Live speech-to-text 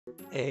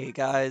Hey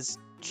guys,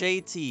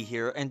 JT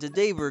here, and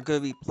today we're going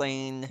to be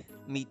playing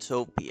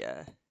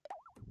Miitopia.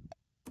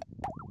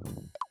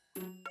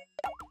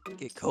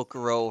 Get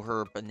Kokoro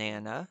her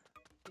banana.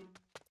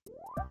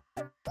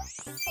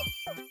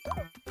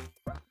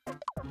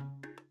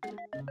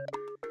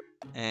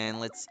 And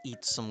let's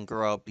eat some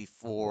grub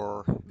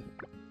before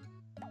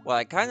what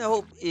I kind of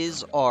hope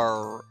is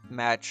our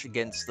match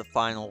against the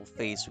final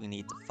face we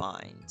need to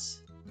find.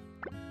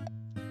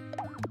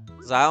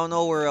 Because I don't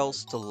know where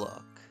else to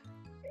look.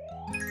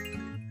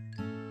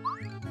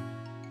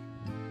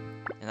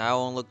 And I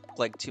don't look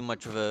like too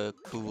much of a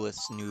clueless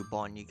noob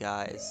on you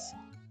guys.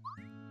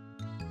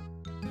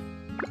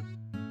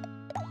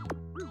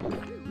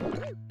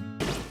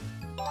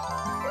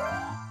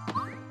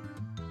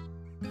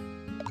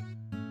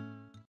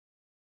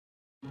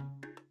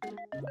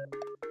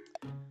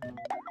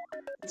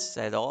 Let's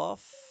set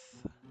off.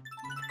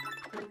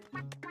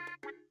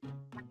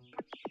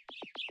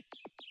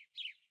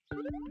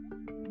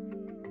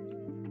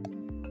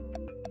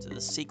 To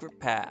the secret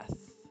path.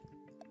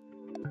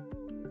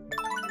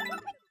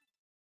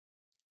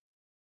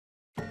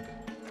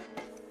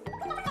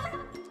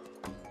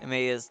 It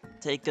may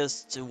take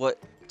us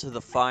to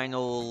the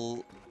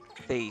final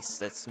face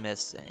that's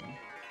missing.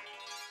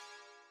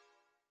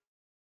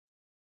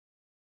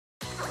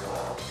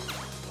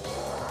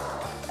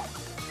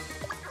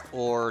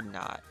 Or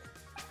not.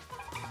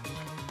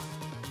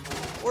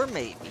 Or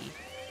maybe.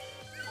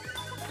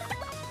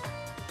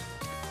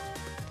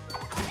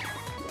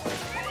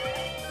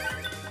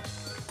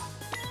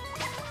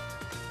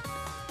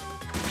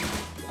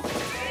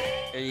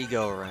 There you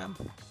go, Rem.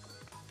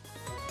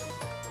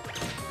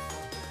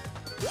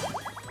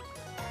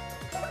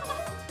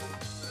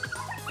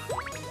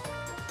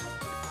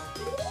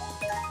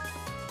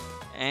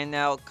 And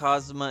now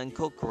Kazuma and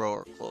Kokoro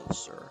are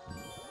closer.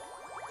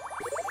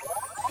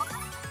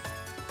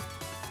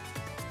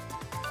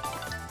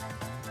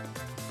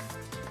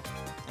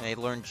 And they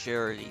learn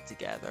charity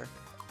together.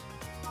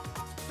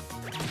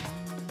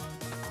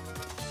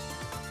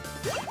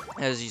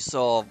 As you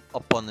saw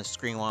up on the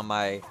screen, one of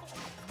my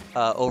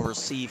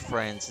overseas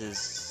friends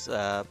is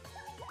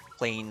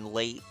playing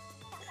late.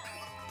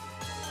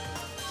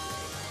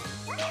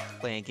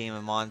 Playing a game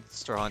of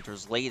Monster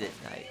Hunters late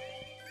at night.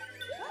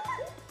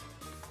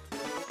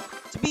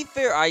 To be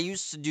fair, I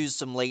used to do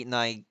some late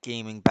night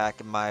gaming back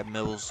in my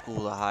middle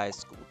school to high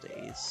school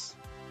days.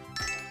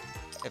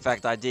 In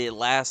fact, I did it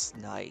last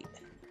night.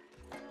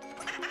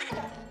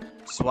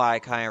 That's why I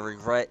kind of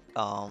regret,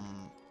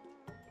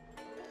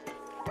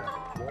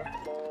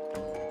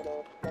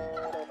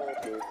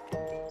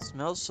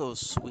 smells so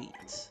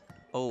sweet.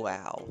 Oh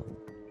wow.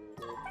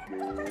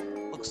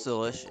 Looks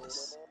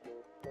delicious.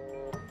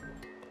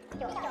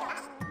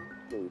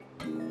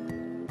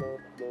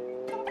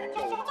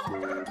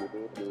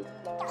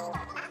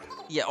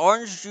 Yeah,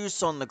 orange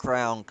juice on the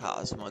ground,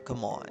 Cosmo,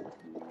 come on.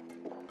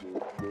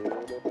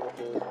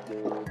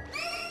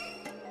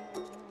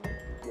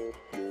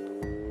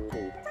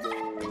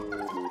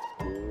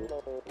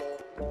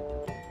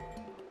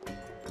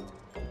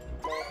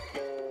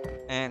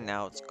 And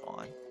now it's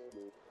gone.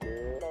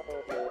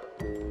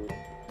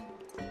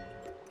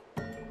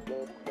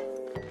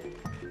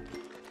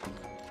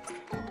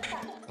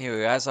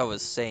 Anyway, as I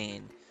was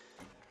saying,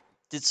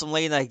 did some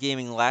late night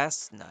gaming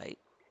last night.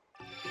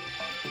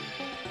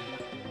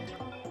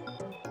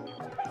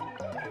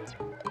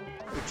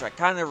 Which I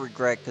kind of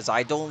regret because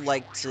I don't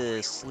like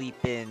to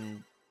sleep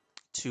in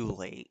too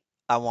late.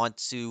 I want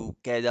to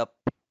get up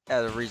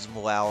at a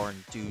reasonable hour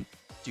and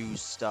do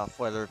stuff,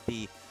 whether it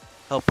be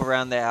help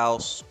around the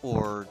house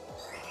or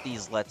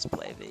these Let's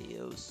Play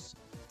videos.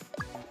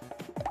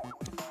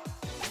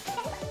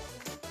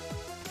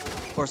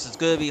 Of course, it's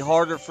going to be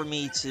harder for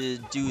me to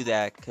do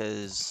that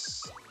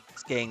because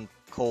it's getting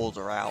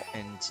colder out,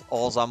 and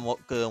all I'm going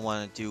to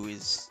want to do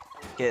is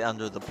get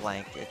under the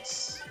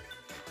blankets.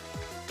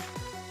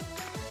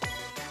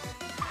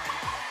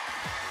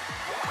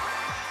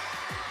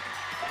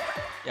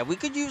 Yeah, we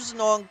could use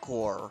an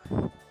encore.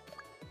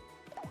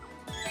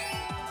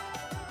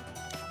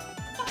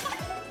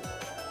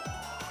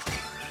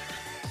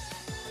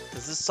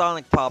 Because this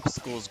Sonic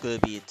Popsicle is going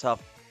to be a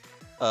tough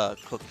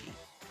cookie.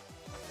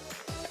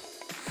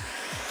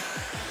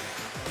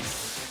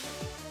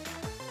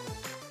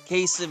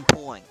 Case in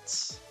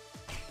point.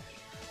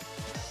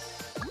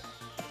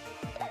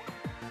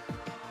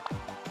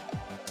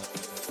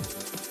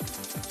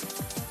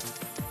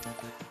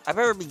 I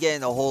better be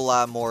getting a whole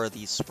lot more of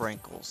these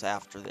sprinkles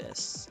after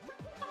this.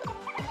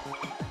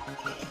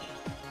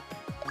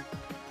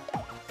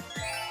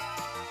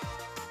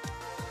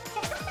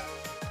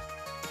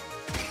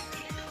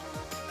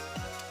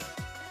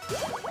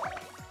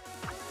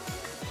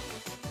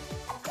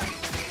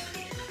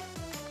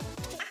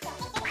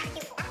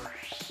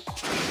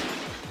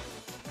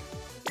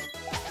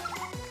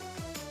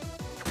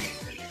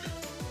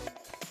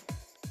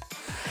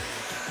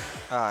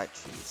 Ah,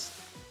 jeez.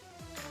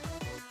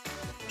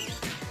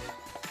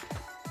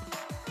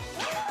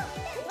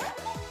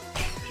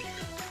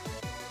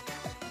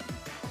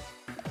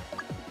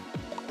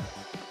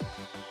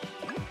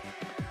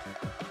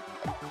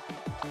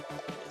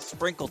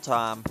 Sprinkle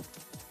time.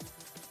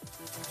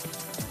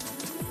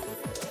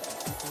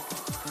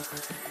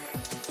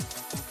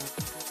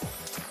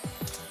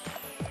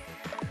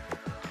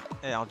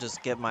 And I'll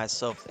just get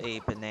myself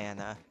a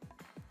banana.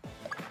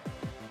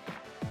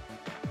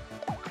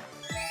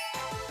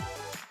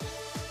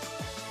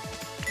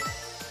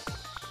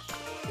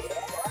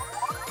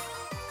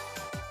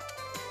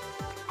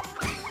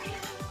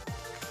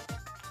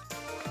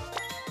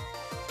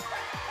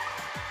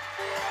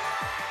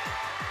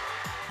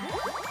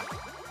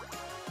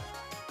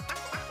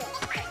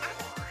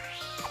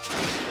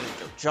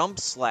 Jump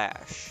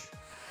slash.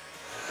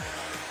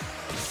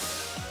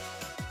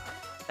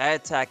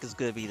 That attack is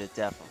gonna be the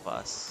death of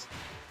us.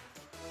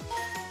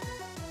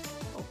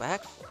 Oh,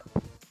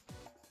 backflip.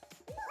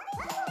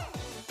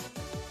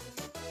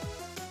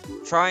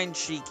 Trying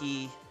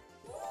cheeky.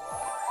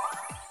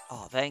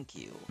 Oh, thank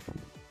you.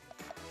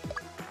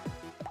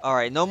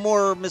 Alright, no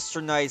more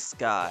Mr. Nice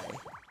Guy.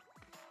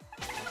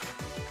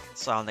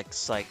 Sonic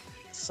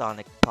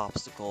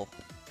Popsicle.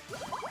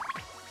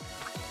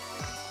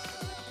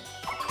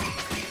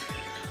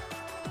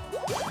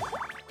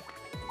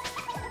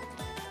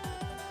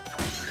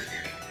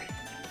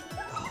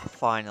 Oh,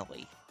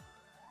 finally.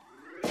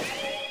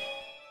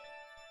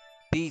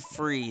 Be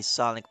free,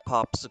 Sonic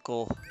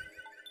Popsicle.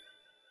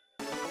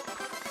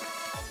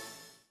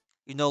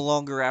 You no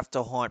longer have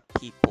to haunt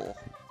people.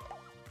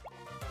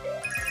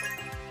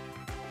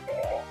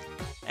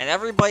 And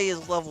everybody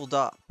is leveled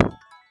up.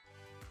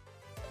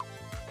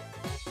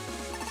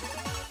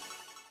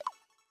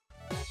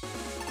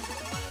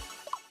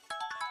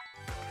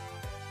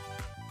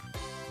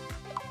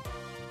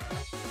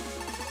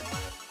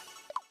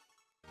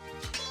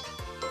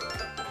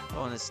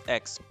 Bonus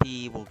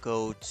XP will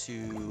go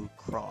to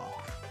Kronk.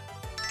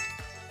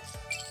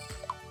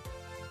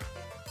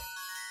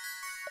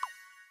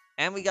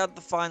 And we got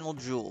the final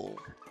jewel.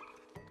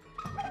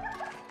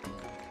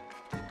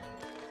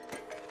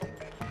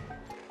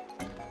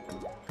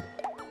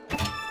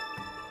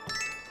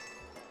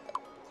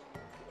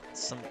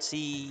 Some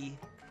tea.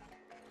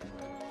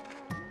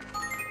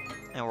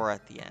 And we're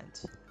at the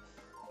end.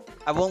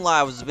 I won't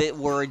lie, I was a bit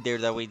worried there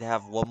that we'd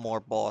have one more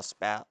boss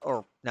battle,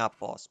 or not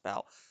boss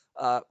battle,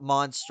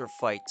 monster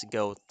fight to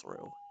go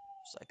through.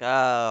 It's like,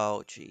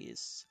 oh,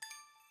 jeez.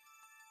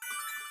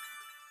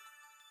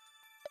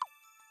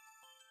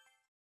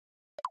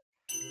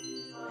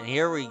 And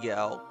here we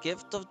go.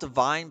 Gift of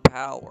Divine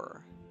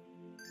Power.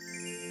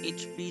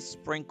 HP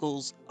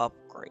Sprinkles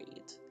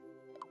upgrade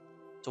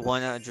to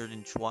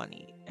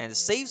 120. And the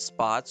save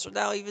spots are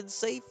now even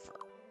safer.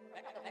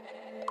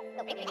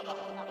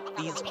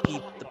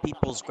 The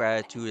people's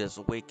gratitude has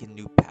awakened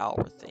new power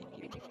within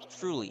you.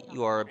 Truly,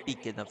 you are a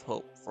beacon of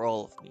hope for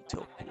all of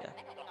Miitopia.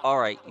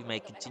 Alright, you may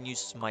continue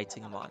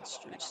smiting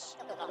monsters.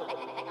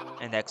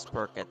 And next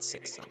perk at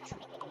 600.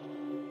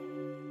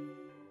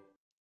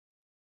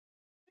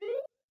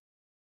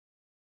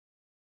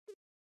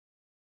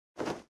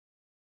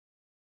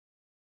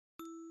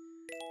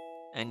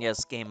 And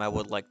yes, game I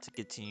would like to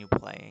continue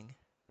playing.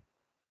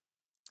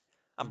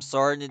 I'm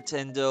sorry,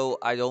 Nintendo,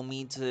 I don't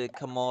mean to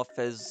come off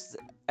as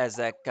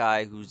that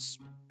guy who's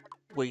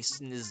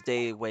wasting his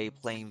day away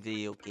playing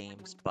video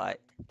games,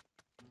 but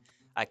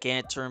I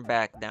can't turn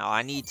back now.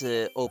 I need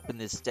to open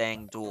this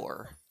dang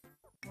door.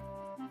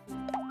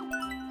 And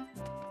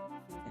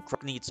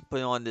Croc needs to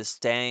put on this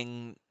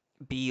dang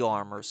bee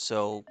armor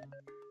so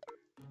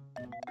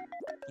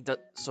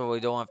we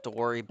don't have to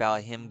worry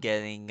about him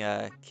getting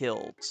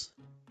killed.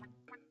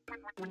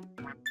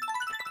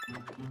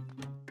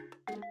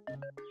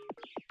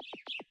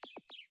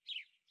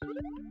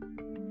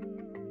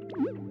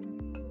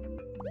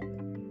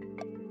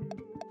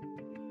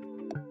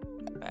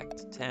 Back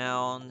to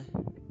town.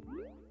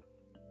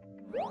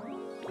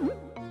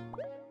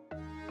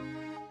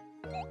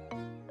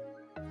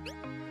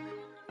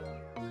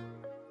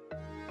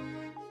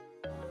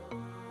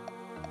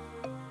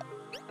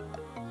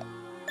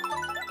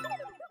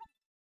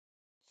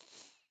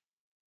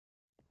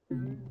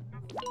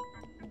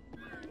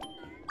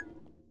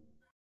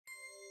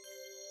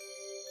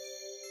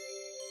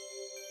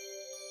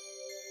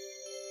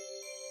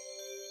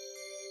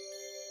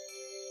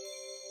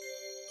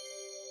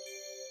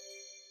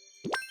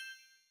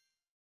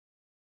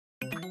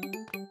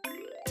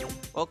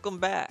 Welcome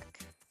back.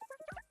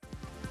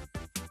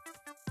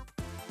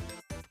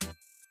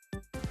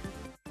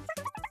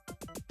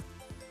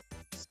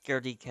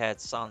 Scaredy Cat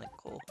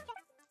Sonical.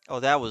 Oh,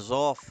 that was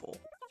awful.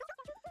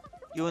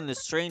 You and the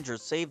stranger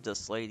saved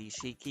us, Lady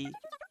Shiki.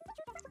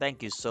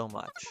 Thank you so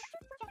much.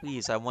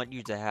 Please, I want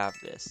you to have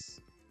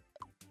this.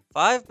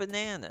 5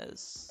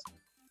 bananas.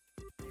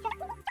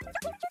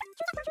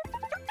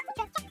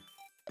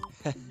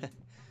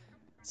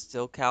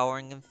 Still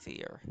cowering in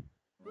fear.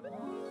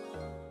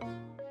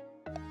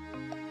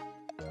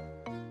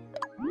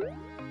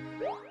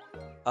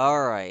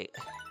 Alright,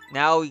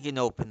 now we can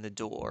open the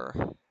door.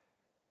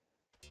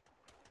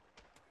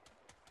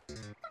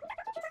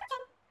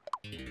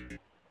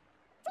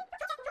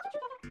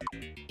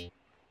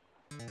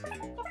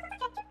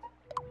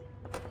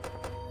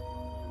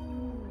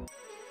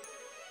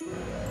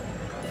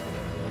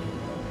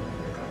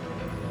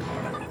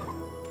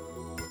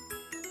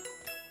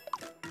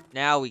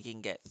 Now we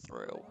can get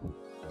through.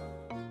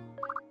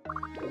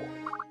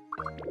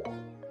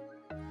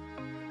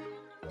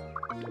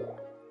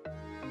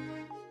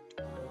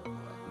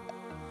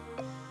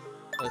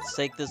 Let's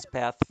take this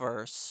path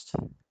first.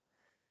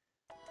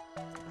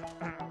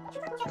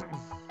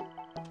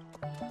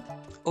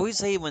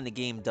 Always hate when the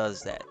game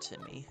does that to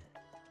me.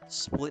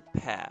 Split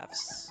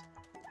paths.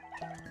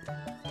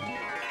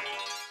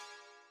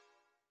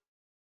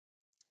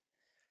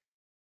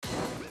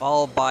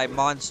 Followed by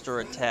monster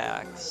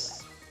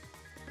attacks.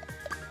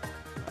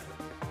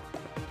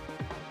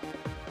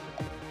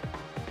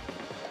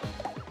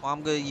 Well,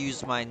 I'm gonna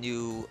use my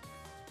new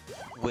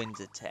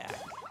wind attack.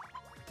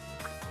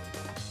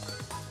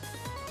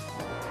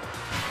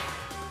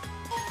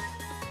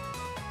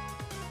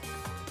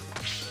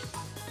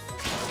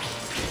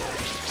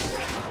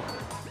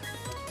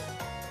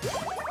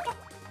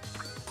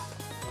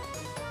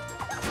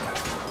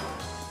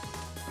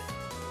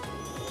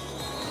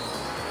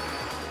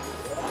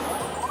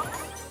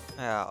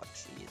 Oh,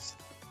 jeez.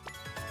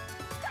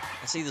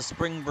 I see the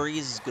spring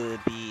breeze is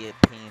gonna be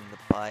a pain in the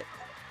butt.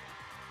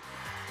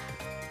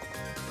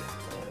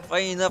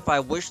 Funny enough, I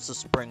wish the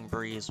spring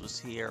breeze was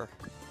here.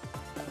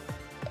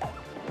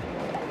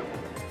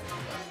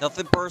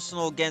 Nothing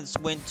personal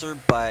against winter,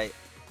 but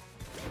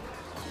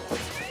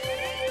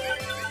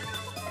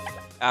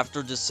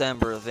after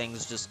December,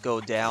 things just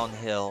go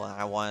downhill, and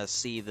I want to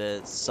see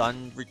the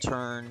sun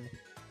return.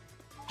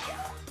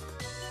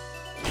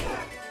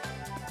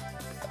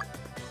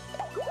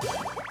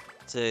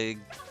 To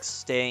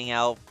staying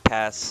out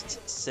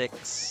past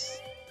 6,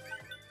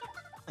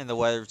 and the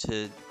weather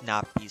to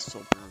not be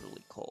so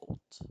brutally cold.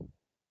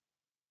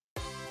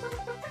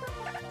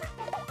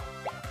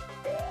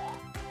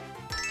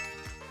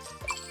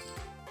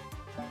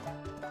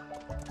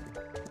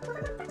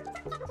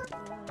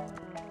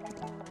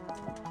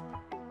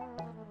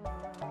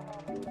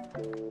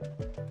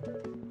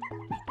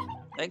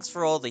 Thanks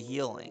for all the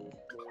healing.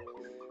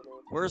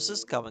 Where's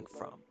this coming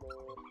from?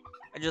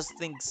 I just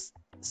think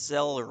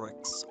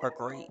Celerics are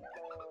great.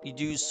 You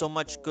do so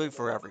much good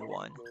for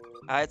everyone.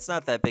 It's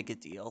not that big a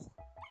deal.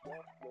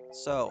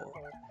 So,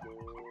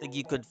 think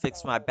you could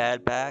fix my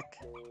bad back?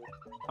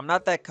 I'm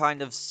not that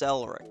kind of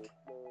Celeric.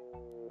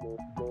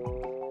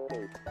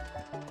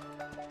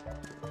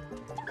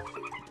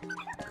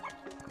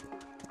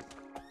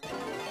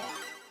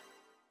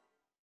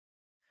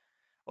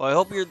 Well, I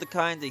hope you're the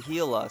kind to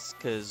heal us,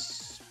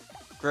 cause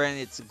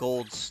granted it's a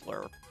gold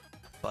slurp,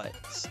 but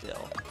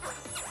still.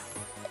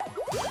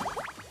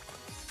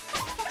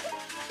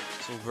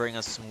 This will bring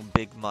us some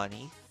big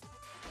money.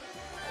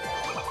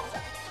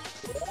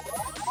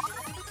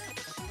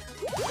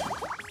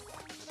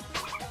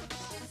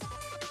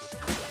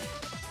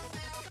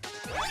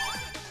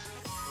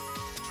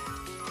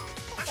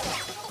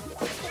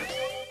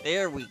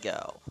 There we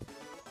go.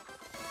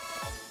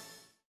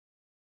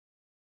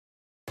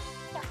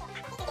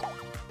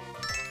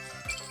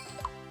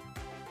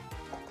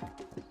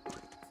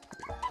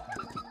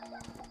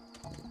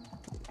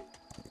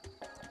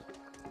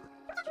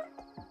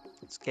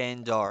 It's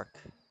getting dark.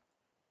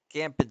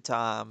 Camping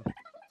time.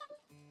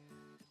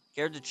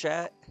 Care to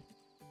chat?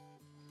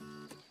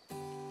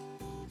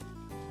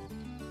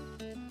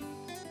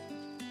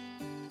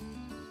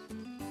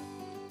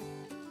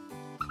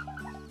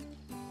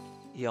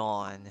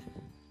 Yawn.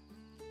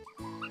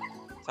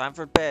 Time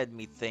for bed,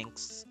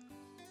 methinks.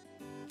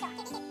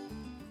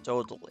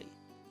 Totally.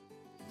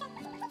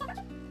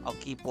 I'll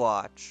keep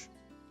watch.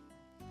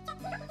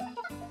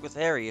 With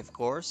Harry, of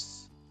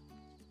course.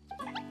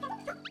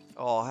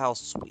 Oh, how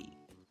sweet.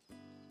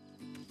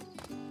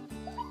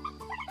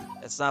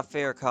 It's not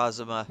fair,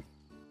 Kazuma.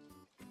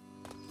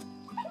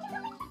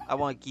 I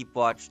want to keep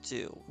watch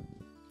too.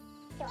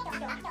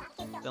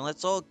 Then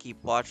let's all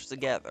keep watch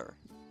together.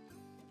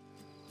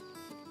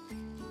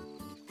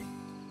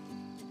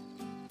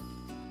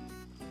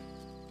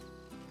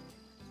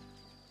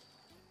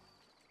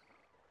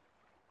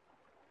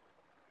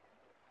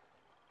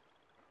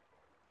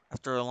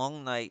 After a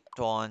long night,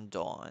 dawn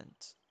dawned.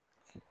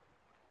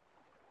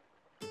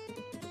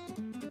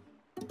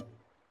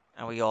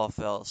 And we all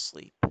fell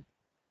asleep.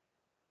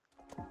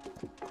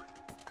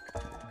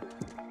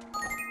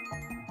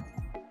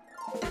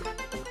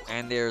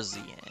 And there's the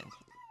end.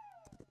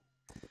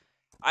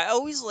 I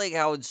always like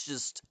how it's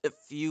just a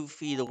few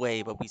feet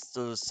away, but we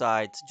still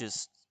decide to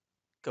just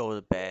go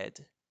to bed.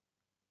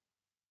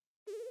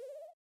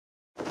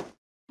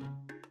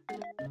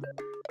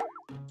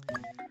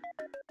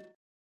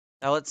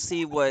 Now let's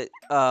see what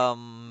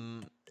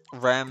Rem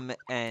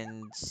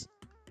and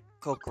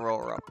Kokoro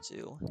are up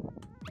to.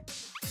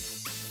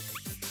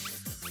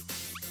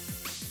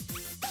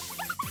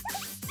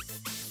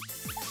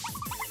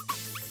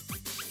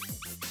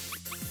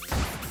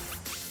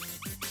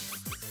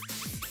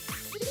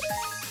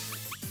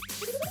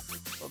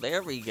 Well,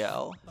 there we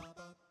go.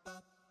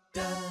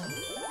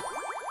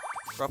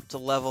 We're up to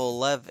level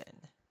 11.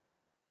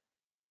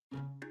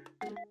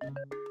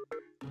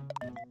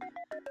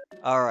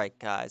 Alright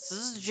guys, this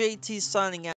is JT signing out.